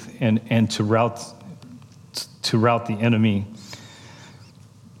faith and to rout the enemy.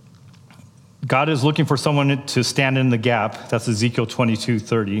 God is looking for someone to stand in the gap. That's Ezekiel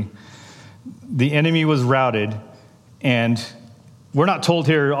 22:30. The enemy was routed, and we're not told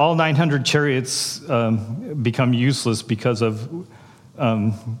here all 900 chariots become useless because of,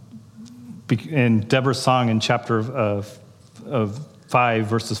 in Deborah's song in chapter of 5,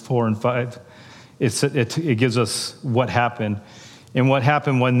 verses 4 and 5, it gives us what happened. And what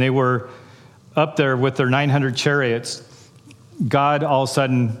happened when they were up there with their 900 chariots, God all of a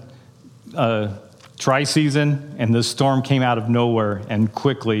sudden, dry season, and the storm came out of nowhere and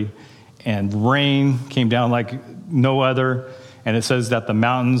quickly, and rain came down like no other. And it says that the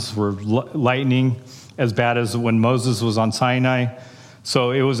mountains were lightning as bad as when Moses was on Sinai.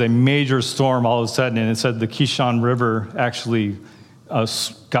 So it was a major storm all of a sudden, and it said the Kishon River actually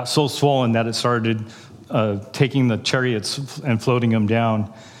got so swollen that it started taking the chariots and floating them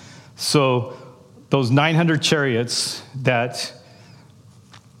down. So those 900 chariots that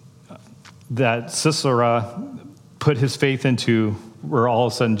Sisera put his faith into were all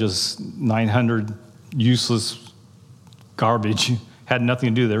of a sudden just 900 useless garbage, had nothing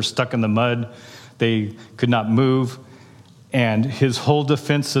to do. They were stuck in the mud. They could not move. And his whole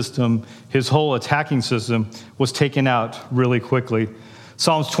defense system, his whole attacking system was taken out really quickly.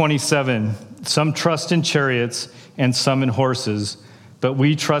 Psalms 27, some trust in chariots and some in horses, but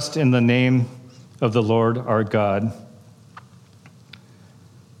we trust in the name of the Lord our God.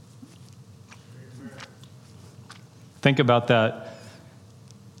 Think about that.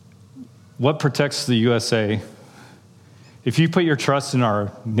 What protects the USA? If you put your trust in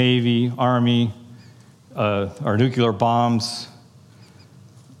our Navy, Army, our nuclear bombs,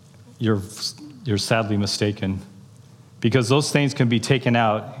 you're sadly mistaken, because those things can be taken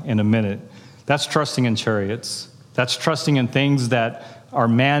out in a minute. That's trusting in chariots. That's trusting in things that are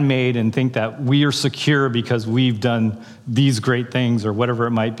man-made and think that we are secure because we've done these great things or whatever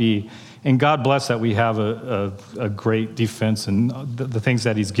it might be. And God bless that we have a great defense and the things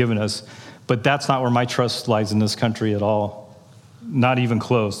that he's given us. But that's not where my trust lies in this country at all. Not even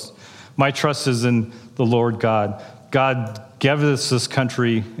close. My trust is in the Lord God. God gave us this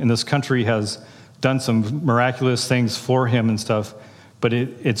country, and this country has done some miraculous things for him and stuff. But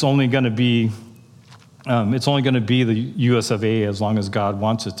it's only going to be the U.S. of A. as long as God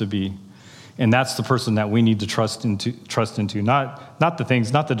wants it to be. And that's the person that we need to trust into, not the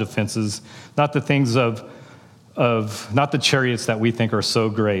things, not the defenses, not the things of not the chariots that we think are so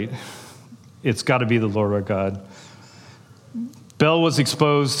great. It's got to be the Lord our God. Baal was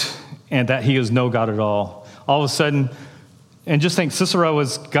exposed, and that he is no God at all. All of a sudden, and just think, Sisera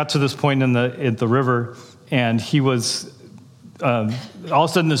got to this point in the river, and he was all of a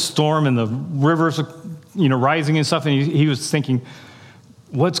sudden the storm and the rivers, rising and stuff, and he was thinking,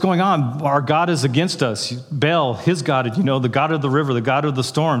 what's going on? Our God is against us. Baal, his God, the God of the river, the God of the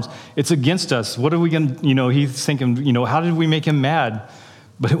storms, it's against us. What are we going to, he's thinking, how did we make him mad?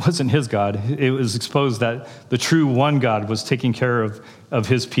 But it wasn't his God. It was exposed that the true one God was taking care of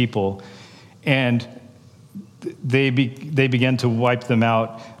his people. And they began to wipe them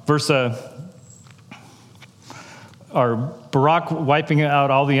out. Barak wiping out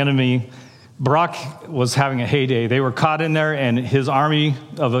all the enemy. Barak was having a heyday. They were caught in there, and his army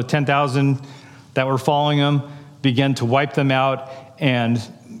of 10,000 that were following him began to wipe them out. And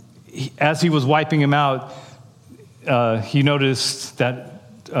as he was wiping them out, he noticed that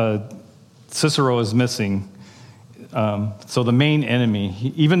Sisera was missing. So the main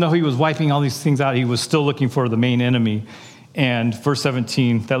enemy, even though he was wiping all these things out, he was still looking for the main enemy. And verse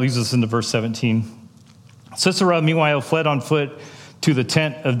 17, that leads us into verse 17. Sisera, meanwhile, fled on foot to the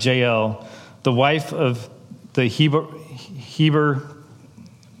tent of Jael, the wife of the Heber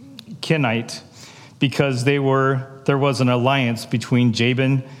Kenite, because there was an alliance between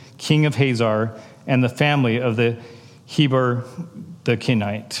Jabin, king of Hazar, and the family of the Heber the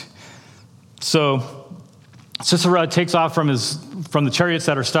Kenite. So Sisera takes off from the chariots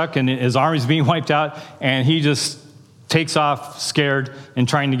that are stuck, and his army's being wiped out, and he just takes off scared and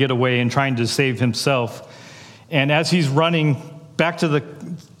trying to get away and trying to save himself. And as he's running back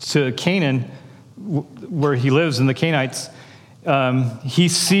to Canaan, where he lives in the Canaanites, he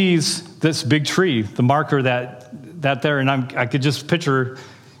sees this big tree, the marker that there, and I could just picture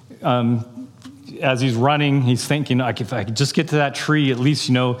as he's running, he's thinking, if I could just get to that tree, at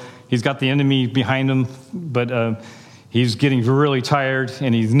least, he's got the enemy behind him, but he's getting really tired,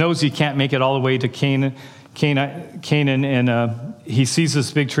 and he knows he can't make it all the way to Canaan, and he sees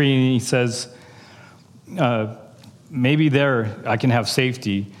this big tree, and he says, maybe there I can have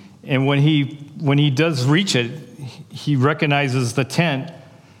safety. And when he does reach it, he recognizes the tent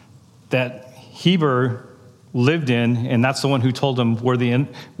that Heber lived in, and that's the one who told him where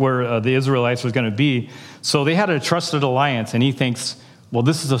the Israelites was going to be. So they had a trusted alliance, and he thinks, well,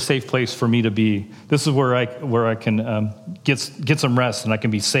 this is a safe place for me to be. This is where I can get some rest, and I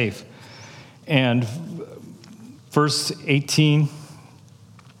can be safe. And verse 18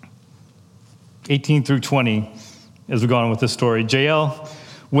 through 20, as we go on with this story, Jael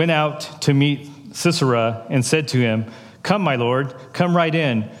went out to meet Sisera and said to him, "Come, my lord, come right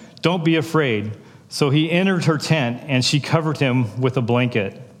in. Don't be afraid." So he entered her tent, and she covered him with a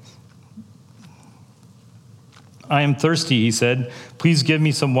blanket. "I am thirsty," he said. "Please give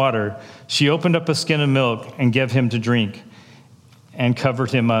me some water." She opened up a skin of milk and gave him to drink and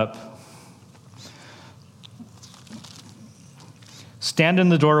covered him up. "Stand in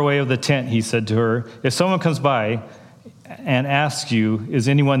the doorway of the tent," he said to her. "If someone comes by and asks you, 'Is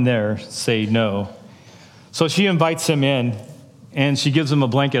anyone there?' say no." So she invites him in, and she gives him a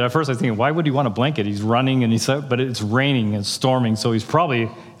blanket. At first I was thinking, why would he want a blanket? He's running, but it's raining and storming, so he's probably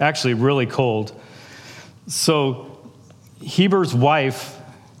actually really cold. So Heber's wife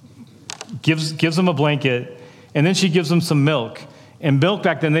gives him a blanket, and then she gives him some milk. And milk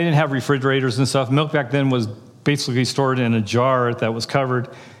back then, they didn't have refrigerators and stuff. Milk back then was basically stored in a jar that was covered,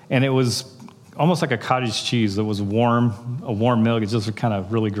 and it was almost like a cottage cheese that was a warm milk. It's just kind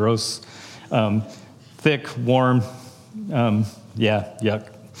of really gross, thick, warm, yuck.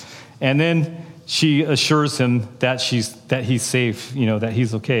 And then she assures him that he's safe, that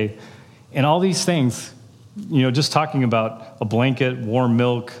he's okay. And all these things, just talking about a blanket, warm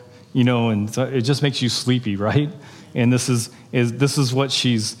milk, and so it just makes you sleepy, right? And this is what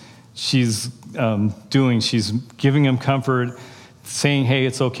she's doing. She's giving him comfort, saying, "Hey,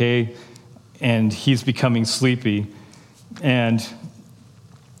 it's okay," and he's becoming sleepy. And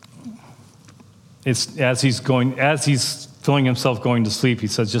it's as he's feeling himself going to sleep, he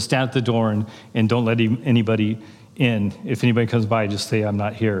says, "Just stand at the door and don't let anybody in. If anybody comes by, just say I'm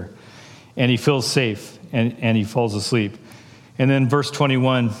not here." And he feels safe, and he falls asleep. And then verse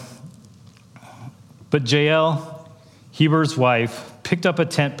 21, but Jael, Heber's wife, picked up a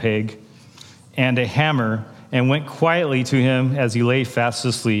tent peg and a hammer and went quietly to him as he lay fast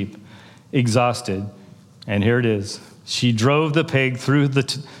asleep, exhausted. And here it is. She drove the peg through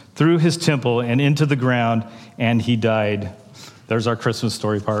his temple and into the ground, and he died. There's our Christmas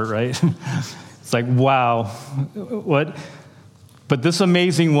story part, right? It's like, wow. What? But this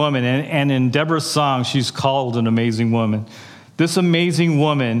amazing woman, and in Deborah's song, she's called an amazing woman. This amazing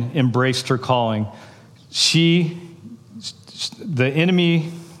woman embraced her calling. The enemy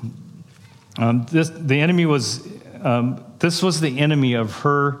was the enemy of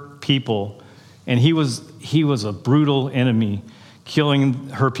her people, and he was a brutal enemy, killing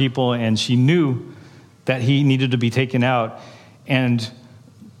her people, and she knew that he needed to be taken out, and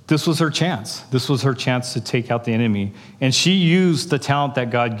this was her chance. This was her chance to take out the enemy, and she used the talent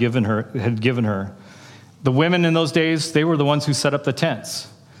that God had given her. The women in those days, they were the ones who set up the tents.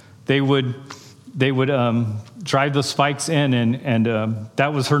 They would drive the spikes in, and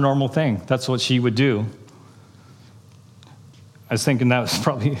that was her normal thing. That's what she would do. I was thinking that was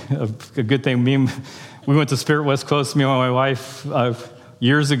probably a good thing. We went to Spirit West Coast, me and my wife,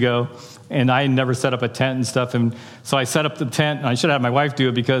 years ago, and I had never set up a tent and stuff. And so I set up the tent, and I should have had my wife do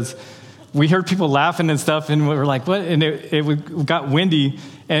it because we heard people laughing and stuff, and we were like, what? And it got windy.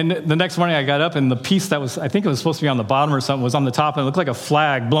 And the next morning I got up, and the piece that was, I think it was supposed to be on the bottom or something, was on the top, and it looked like a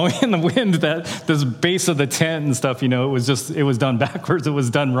flag blowing in the wind, this base of the tent and stuff, it was done backwards. It was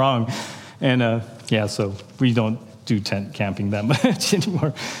done wrong. And so we don't do tent camping that much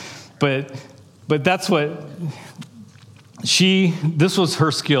anymore. But that's what this was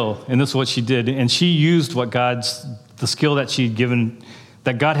her skill, and this is what she did. And she used the skill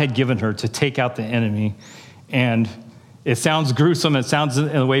that God had given her to take out the enemy. And it sounds gruesome, it sounds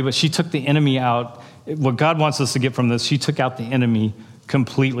in a way, but she took the enemy out. What God wants us to get from this, she took out the enemy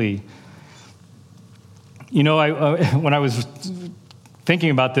completely. When I was thinking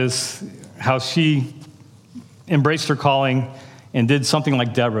about this, how she embraced her calling and did something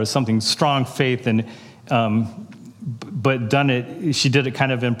like Deborah, something strong faith, and but she did it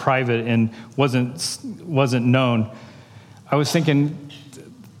kind of in private and wasn't known. I was thinking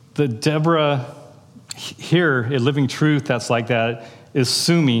the Deborah here at Living Truth that's like that is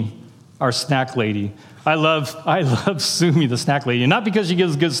Sumi, our snack lady. I love Sumi, the snack lady. And not because she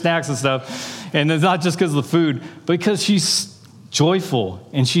gives good snacks and stuff, and it's not just because of the food, but because she's joyful,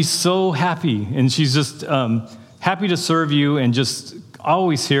 and she's so happy, and she's just happy to serve you and just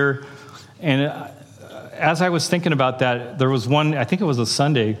always here. And as I was thinking about that, there was one, I think it was a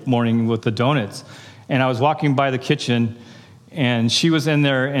Sunday morning with the donuts, and I was walking by the kitchen, and she was in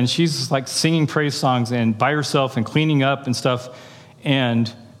there, and she's like singing praise songs and by herself and cleaning up and stuff,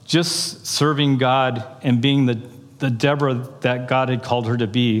 and just serving God and being the Deborah that God had called her to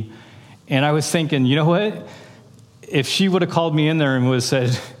be. And I was thinking, you know what? If she would have called me in there and would have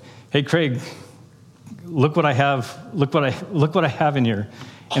said, "Hey, Craig, look what I have. Look what I have in here."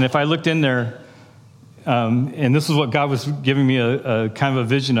 And if I looked in there, and this is what God was giving me a kind of a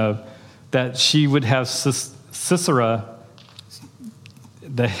vision of, that she would have Sisera,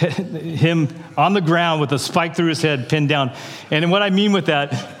 him on the ground with a spike through his head, pinned down. And what I mean with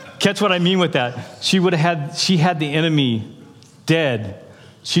that, catch what I mean with that. She had the enemy dead.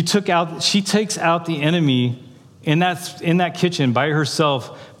 She takes out the enemy in that kitchen by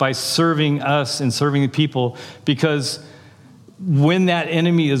herself, by serving us and serving the people, because when that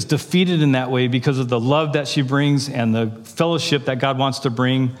enemy is defeated in that way, because of the love that she brings and the fellowship that God wants to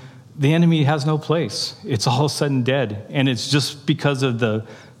bring, the enemy has no place. It's all of a sudden dead. And it's just because of the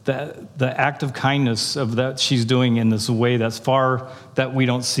act of kindness of that she's doing in this way that's far that we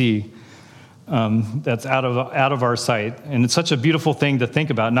don't see, that's out of our sight. And it's such a beautiful thing to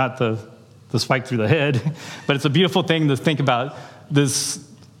think about, not the spike through the head, but it's a beautiful thing to think about this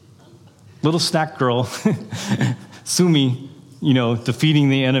little snack girl, Sumi, defeating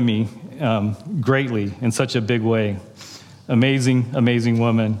the enemy greatly in such a big way. Amazing, amazing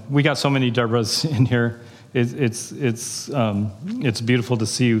woman. We got so many Deborahs in here. It's beautiful to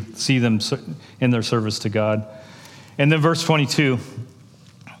see them in their service to God. And then verse 22.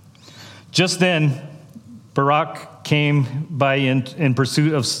 Just then, Barak came by in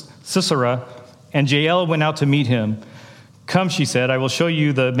pursuit of Sisera, and Jael went out to meet him. "Come," she said, "I will show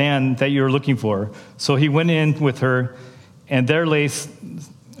you the man that you are looking for." So he went in with her, and there lay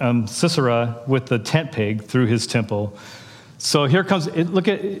Sisera with the tent peg through his temple. So here comes,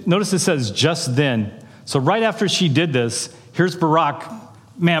 notice it says just then. So right after she did this, here's Barak,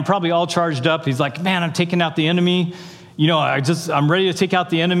 man, probably all charged up. He's like, "Man, I'm taking out the enemy. I'm ready to take out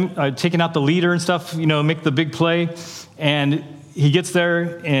the enemy, taking out the leader and stuff, make the big play." And he gets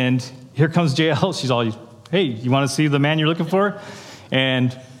there, and here comes Jael. She's all, "Hey, you want to see the man you're looking for?"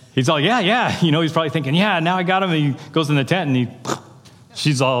 And he's all, yeah. He's probably thinking, "Yeah, now I got him." And he goes in the tent, and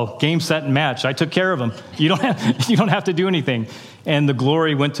she's all game, set, and match. "I took care of him. You don't have to do anything." And the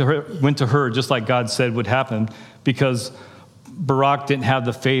glory went to her, just like God said would happen, because Barak didn't have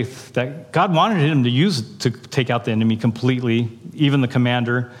the faith that God wanted him to use to take out the enemy completely, even the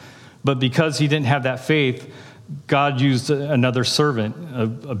commander. But because he didn't have that faith, God used another servant,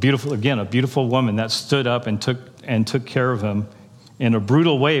 a beautiful woman that stood up and took care of him in a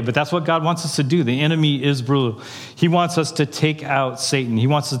brutal way. But that's what God wants us to do. The enemy is brutal. He wants us to take out Satan. He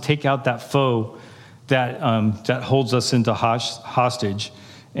wants to take out that foe that holds us into hostage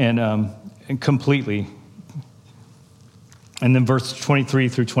and completely. And then verse 23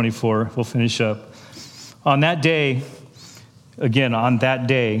 through 24, we'll finish up. On that day,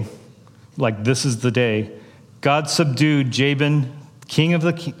 like this is the day, God subdued Jabin, king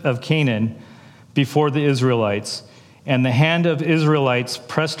of Canaan, before the Israelites. And the hand of Israelites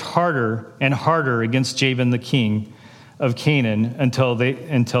pressed harder and harder against Jabin, the king of Canaan, until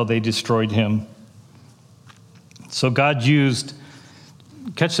they destroyed him. So God used,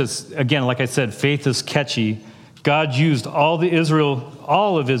 catch this again, like I said, faith is catchy. God used all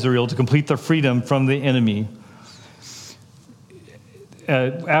of Israel to complete their freedom from the enemy.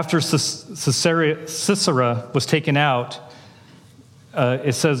 After Sisera was taken out,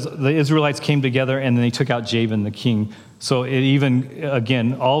 it says the Israelites came together and they took out Jabin, the king. So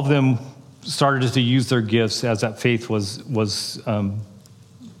all of them started to use their gifts as that faith was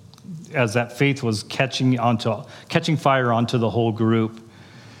catching fire onto the whole group.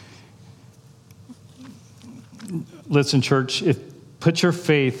 Listen, church, put your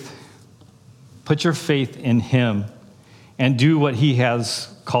faith in him and do what he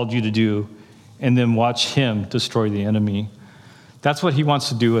has called you to do, and then watch him destroy the enemy. That's what he wants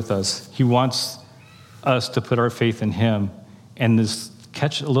to do with us. He wants us to put our faith in him and just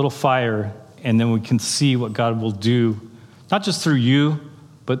catch a little fire, and then we can see what God will do, not just through you,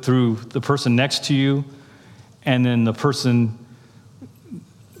 but through the person next to you, and then the person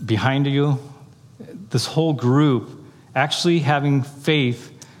behind you, this whole group actually having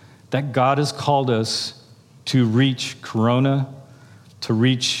faith that God has called us to reach Corona, to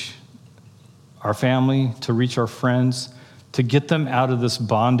reach our family, to reach our friends, to get them out of this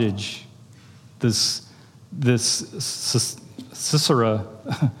bondage, this Sisera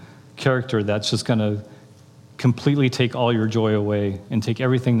character that's just going to completely take all your joy away and take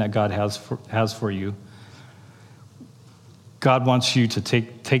everything that God has for you. God wants you to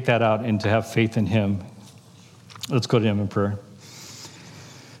take that out and to have faith in him. Let's go to him in prayer.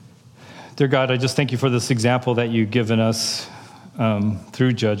 Dear God, I just thank you for this example that you've given us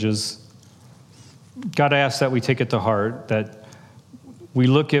through Judges. God, I ask that we take it to heart, that we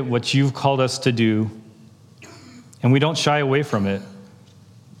look at what you've called us to do, and we don't shy away from it.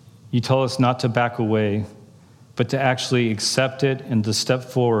 You tell us not to back away, but to actually accept it and to step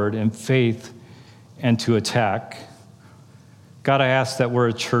forward in faith and to attack. God, I ask that we're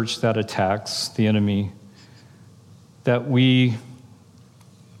a church that attacks the enemy, that we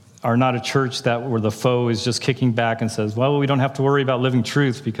are not a church where the foe is just kicking back and says, well, we don't have to worry about living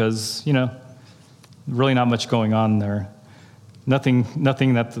truth because, really not much going on there. Nothing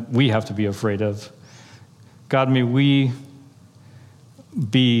that we have to be afraid of. God, may we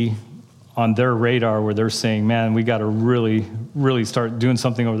be on their radar where they're saying, man, we got to really, really start doing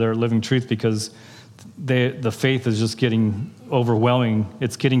something over there at Living Truth because the faith is just getting overwhelming.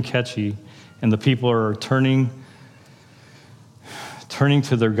 It's getting catchy, and the people are turning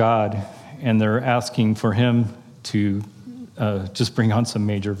to their God, and they're asking for him to just bring on some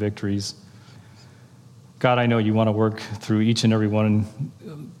major victories. God, I know you want to work through each and everyone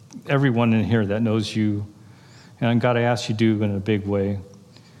in here that knows you. And God, I ask you to do in a big way.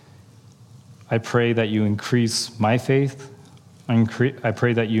 I pray that you increase my faith. I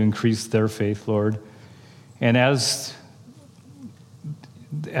pray that you increase their faith, Lord. And as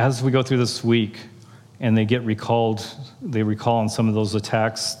we go through this week and they recall on some of those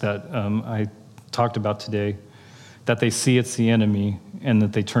attacks that I talked about today, that they see it's the enemy and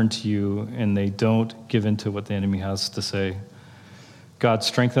that they turn to you and they don't give in to what the enemy has to say. God,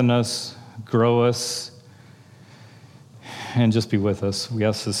 strengthen us, grow us, and just be with us. We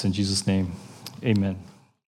ask this in Jesus' name. Amen.